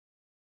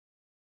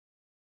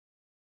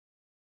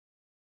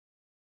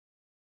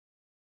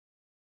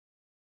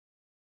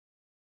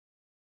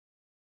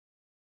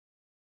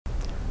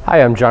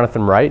Hi, I'm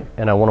Jonathan Wright,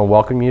 and I want to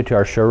welcome you to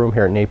our showroom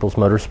here at Naples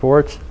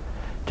Motorsports.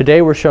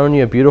 Today we're showing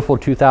you a beautiful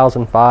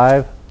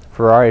 2005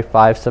 Ferrari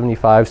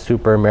 575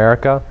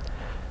 SuperAmerica.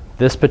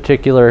 This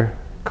particular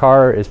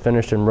car is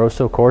finished in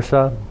Rosso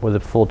Corsa with a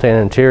full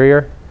tan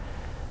interior.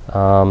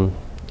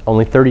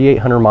 Only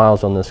 3,800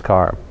 miles on this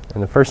car.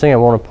 And the first thing I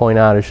want to point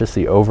out is just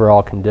the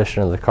overall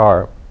condition of the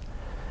car.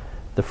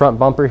 The front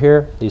bumper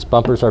here, these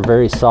bumpers are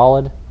very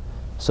solid,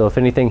 so if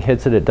anything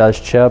hits it, it does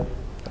chip.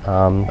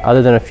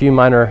 Other than a few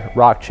minor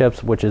rock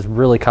chips, which is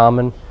really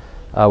common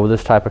with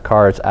this type of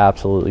car, it's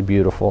absolutely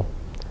beautiful.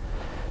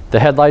 The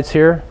headlights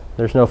here,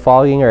 there's no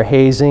fogging or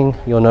hazing.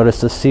 You'll notice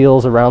the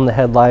seals around the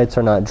headlights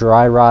are not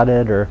dry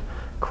rotted or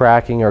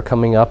cracking or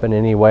coming up in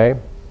any way.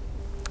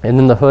 And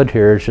then the hood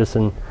here is just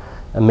in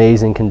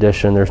amazing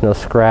condition. There's no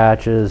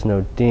scratches,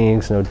 no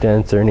dings, no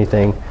dents or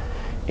anything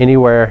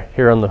anywhere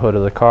here on the hood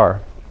of the car.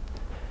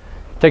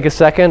 Take a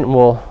second and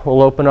we'll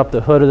open up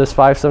the hood of this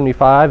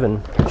 575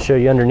 and show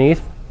you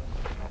underneath.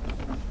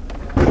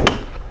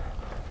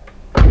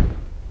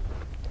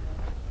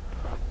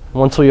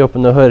 Once we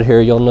open the hood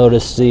here, you'll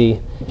notice the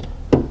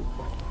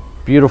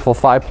beautiful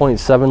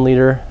 5.7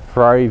 liter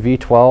Ferrari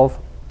V12.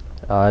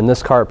 In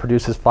this car it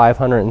produces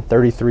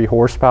 533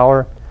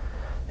 horsepower,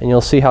 and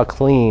you'll see how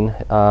clean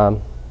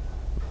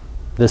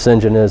this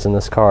engine is in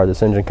this car,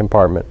 this engine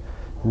compartment.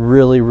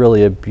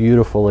 Really a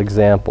beautiful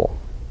example.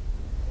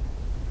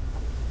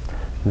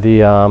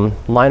 The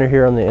liner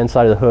here on the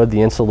inside of the hood,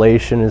 the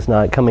insulation is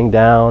not coming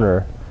down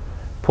or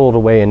pulled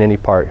away in any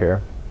part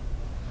here.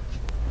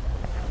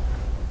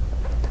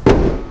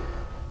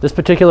 This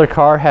particular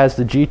car has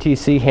the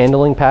GTC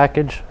handling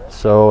package,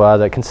 so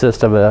that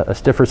consists of a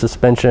stiffer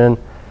suspension,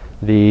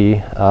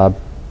 the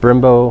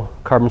Brembo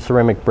carbon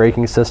ceramic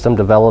braking system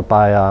developed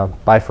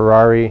by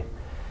Ferrari,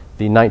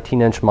 the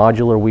 19-inch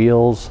modular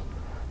wheels,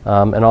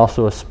 and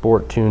also a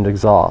sport-tuned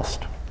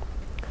exhaust.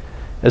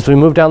 As we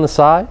move down the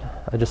side,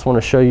 I just want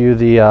to show you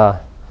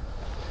the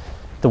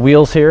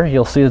wheels here.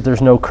 You'll see that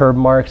there's no curb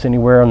marks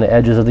anywhere on the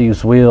edges of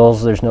these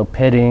wheels. There's no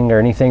pitting or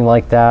anything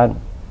like that.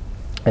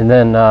 And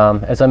then,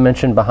 as I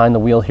mentioned, behind the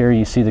wheel here,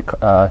 you see the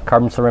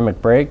carbon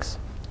ceramic brakes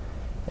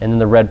and then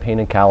the red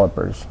painted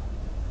calipers.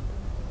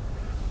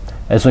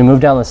 As we move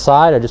down the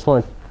side, I just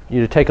want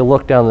you to take a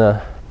look down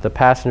the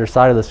passenger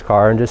side of this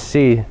car and just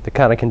see the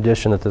kind of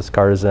condition that this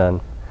car is in.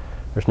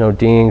 There's no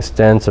dings,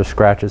 dents, or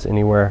scratches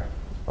anywhere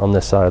on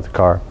this side of the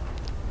car.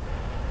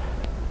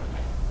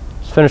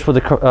 It's finished with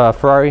the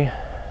Ferrari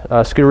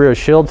Scuderia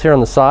shields here on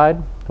the side,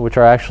 which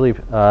are actually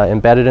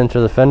embedded into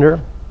the fender.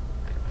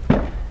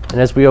 And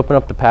as we open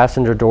up the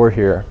passenger door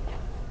here,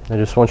 I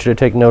just want you to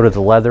take note of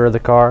the leather of the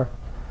car,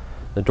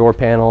 the door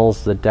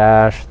panels, the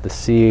dash, the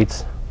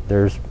seats.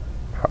 There's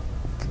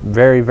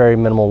very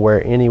minimal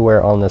wear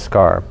anywhere on this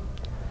car.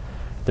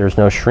 There's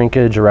no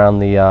shrinkage around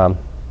the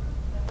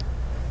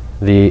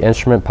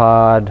instrument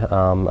pod,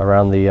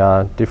 around the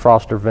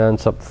defroster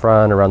vents up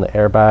front, around the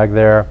airbag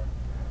there.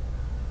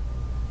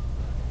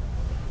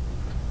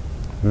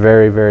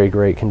 Very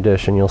great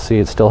condition. You'll see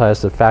it still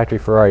has the factory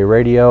Ferrari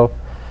radio.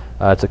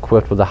 It's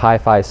equipped with a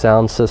hi-fi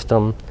sound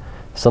system.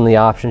 Some of the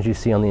options you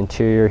see on the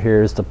interior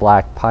here is the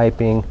black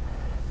piping,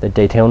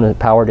 the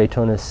power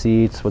Daytona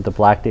seats with the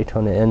black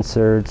Daytona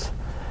inserts.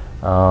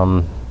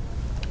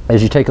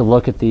 As you take a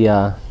look at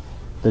the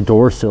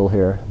door sill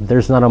here,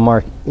 there's not a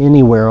mark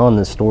anywhere on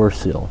this door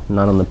sill.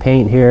 Not on the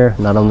paint here,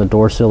 not on the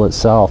door sill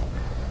itself.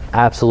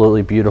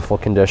 Absolutely beautiful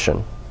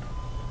condition.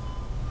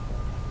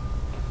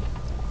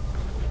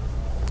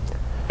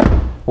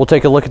 We'll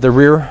take a look at the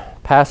rear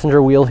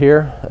passenger wheel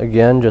here.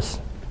 Again,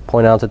 just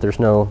point out that there's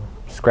no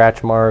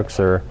scratch marks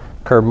or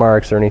curb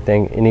marks or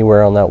anything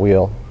anywhere on that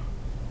wheel.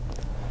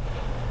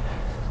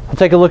 We'll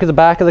take a look at the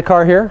back of the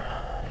car here.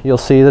 You'll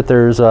see that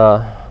there's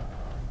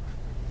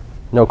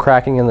no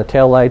cracking in the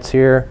tail lights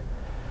here,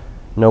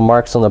 no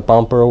marks on the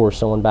bumper where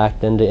someone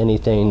backed into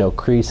anything, no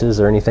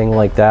creases or anything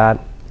like that.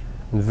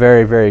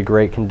 Very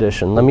great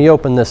condition. Let me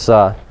open this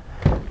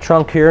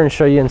trunk here and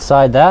show you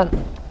inside that.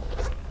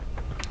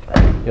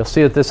 You'll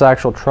see that this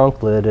actual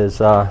trunk lid is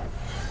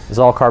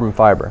all carbon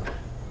fiber,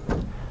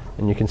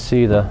 and you can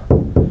see the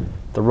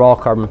raw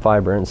carbon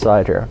fiber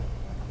inside here.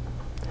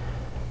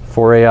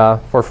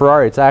 For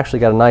Ferrari, it's actually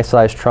got a nice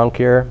sized trunk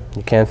here.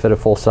 You can fit a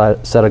full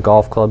set of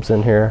golf clubs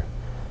in here.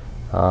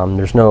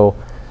 There's no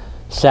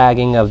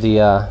sagging of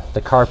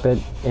the carpet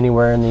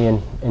anywhere in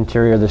the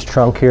interior of this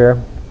trunk here.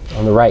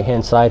 On the right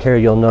hand side here,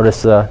 you'll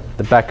notice the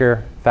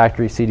Becker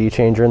factory CD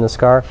changer in this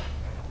car.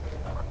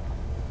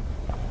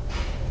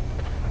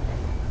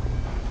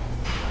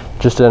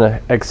 Just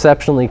an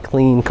exceptionally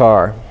clean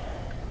car.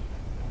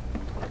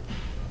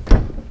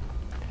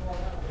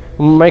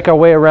 We'll make our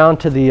way around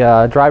to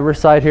the driver's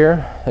side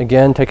here.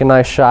 Again, take a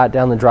nice shot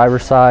down the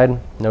driver's side.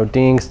 No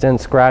dings,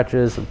 dents,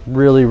 scratches.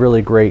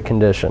 Really great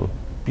condition.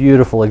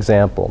 Beautiful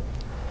example.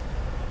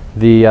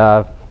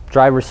 The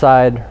driver's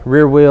side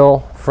rear wheel,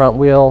 front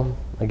wheel.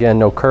 Again,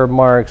 no curb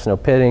marks, no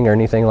pitting or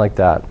anything like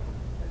that.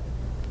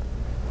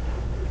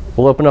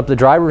 We'll open up the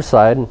driver's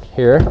side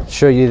here,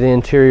 show you the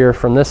interior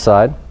from this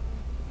side.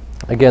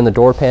 Again, the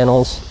door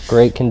panels,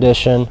 great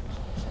condition.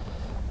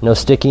 No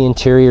sticky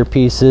interior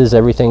pieces,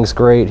 everything's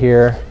great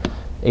here.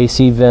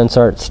 AC vents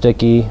aren't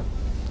sticky.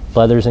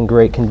 Leather's in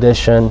great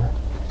condition.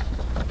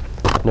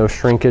 No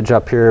shrinkage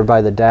up here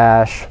by the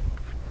dash.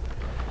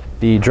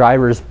 The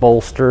driver's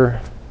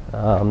bolster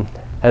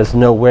has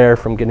no wear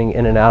from getting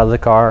in and out of the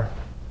car.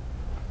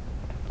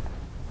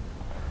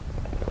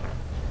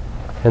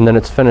 And then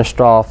it's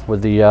finished off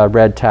with the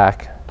red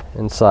tack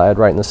inside,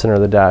 right in the center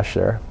of the dash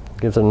there.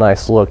 Gives it a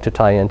nice look to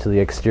tie into the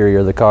exterior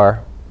of the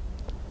car.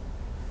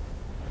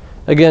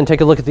 Again,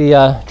 take a look at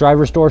the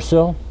driver's door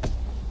sill.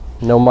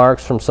 No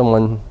marks from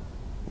someone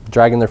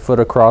dragging their foot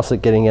across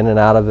it, getting in and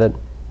out of it.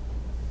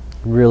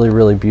 Really,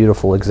 really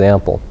beautiful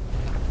example.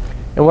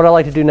 And what I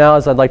like to do now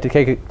is I'd like to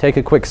take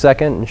a quick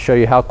second and show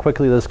you how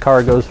quickly this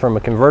car goes from a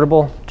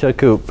convertible to a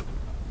coupe.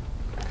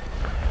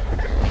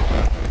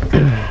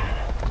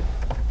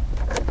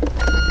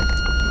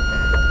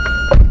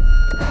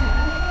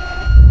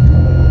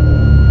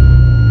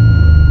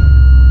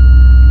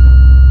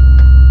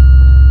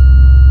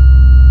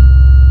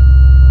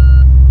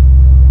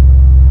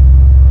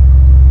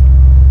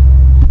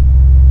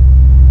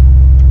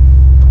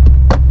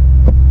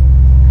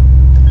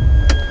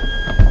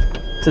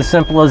 It's as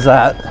simple as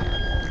that.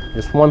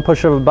 Just one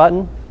push of a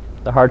button,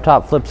 the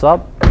hardtop flips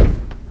up,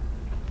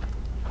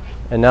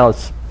 and now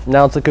it's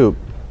a coupe.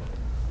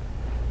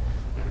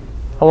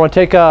 I want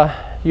to take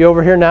you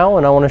over here now,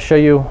 and I want to show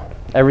you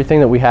everything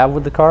that we have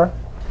with the car.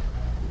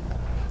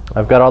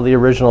 I've got all the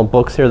original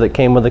books here that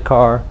came with the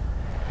car,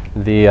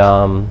 the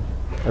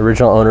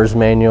original owner's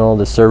manual,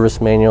 the service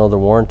manual, the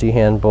warranty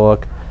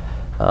handbook.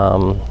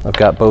 I've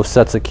got both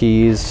sets of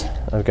keys.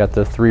 I've got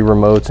the 3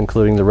 remotes,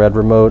 including the red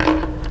remote,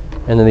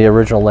 and then the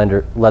original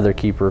leather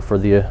keeper for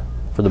the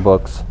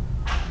books.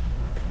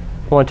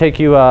 I want to take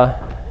you,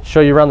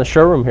 show you around the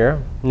showroom here.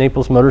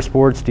 Naples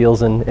Motorsports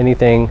deals in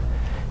anything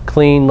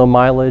clean, low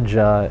mileage,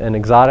 and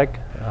exotic.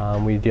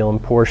 We deal in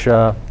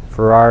Porsche,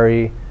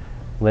 Ferrari,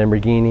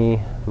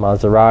 Lamborghini,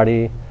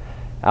 Maserati,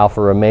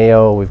 Alfa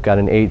Romeo. We've got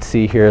an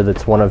 8C here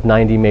that's one of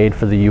 90 made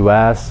for the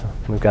US.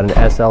 We've got an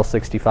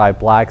SL65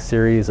 Black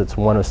Series that's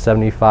one of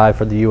 75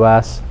 for the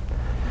US.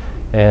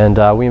 And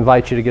we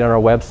invite you to get on our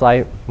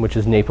website, which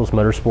is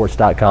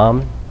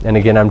NaplesMotorsports.com. And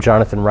again, I'm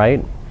Jonathan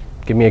Wright.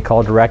 Give me a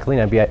call directly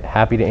and I'd be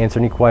happy to answer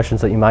any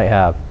questions that you might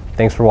have.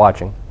 Thanks for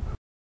watching.